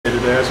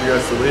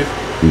to leave?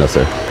 No,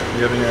 sir. Do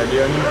you have any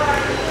idea on you?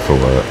 For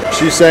what?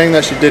 She's saying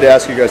that she did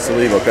ask you guys to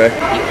leave, okay?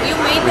 You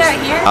made that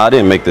here? I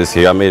didn't make this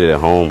here. I made it at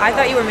home. I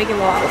thought you were making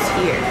waffles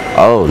here.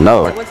 Oh,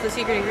 no. What's the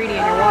secret ingredient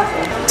in your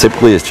waffle?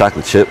 Typically, it's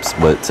chocolate chips,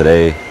 but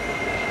today,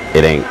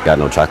 it ain't got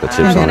no chocolate chips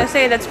on it. I was gonna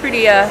say, that's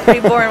pretty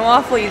boring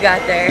waffle you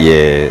got there.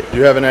 Yeah. Do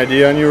you have an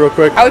idea on you real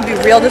quick? I would be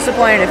real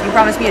disappointed if you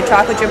promised me a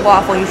chocolate chip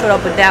waffle and you showed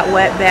up with that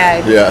wet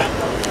bag. Yeah.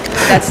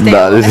 That's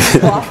stale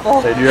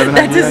waffle. Hey, do you have an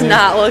that idea does on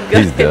not look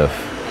good. He's deaf.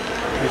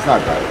 He's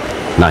not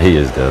bad. Nah, he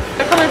is deaf.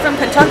 You're coming from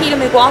Kentucky to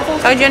make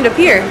waffles? How'd you end up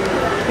here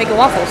making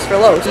waffles for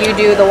Lowe's? You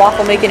do the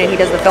waffle making and he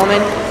does the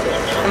filming?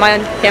 Am I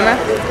on camera?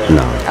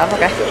 No. Oh,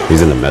 okay.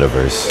 He's in the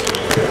metaverse.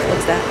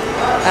 What's that?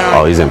 I don't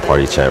know. Oh, he's in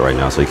party chat right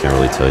now, so he can't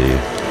really tell you.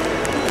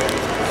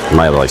 You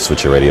might have to like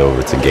switch your radio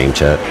over to game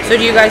chat. So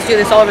do you guys do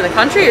this all over the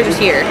country or just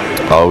here?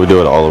 Oh, we do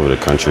it all over the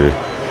country.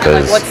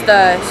 Like, what's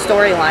the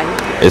storyline?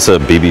 It's a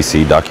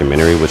BBC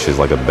documentary, which is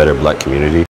like a better black community.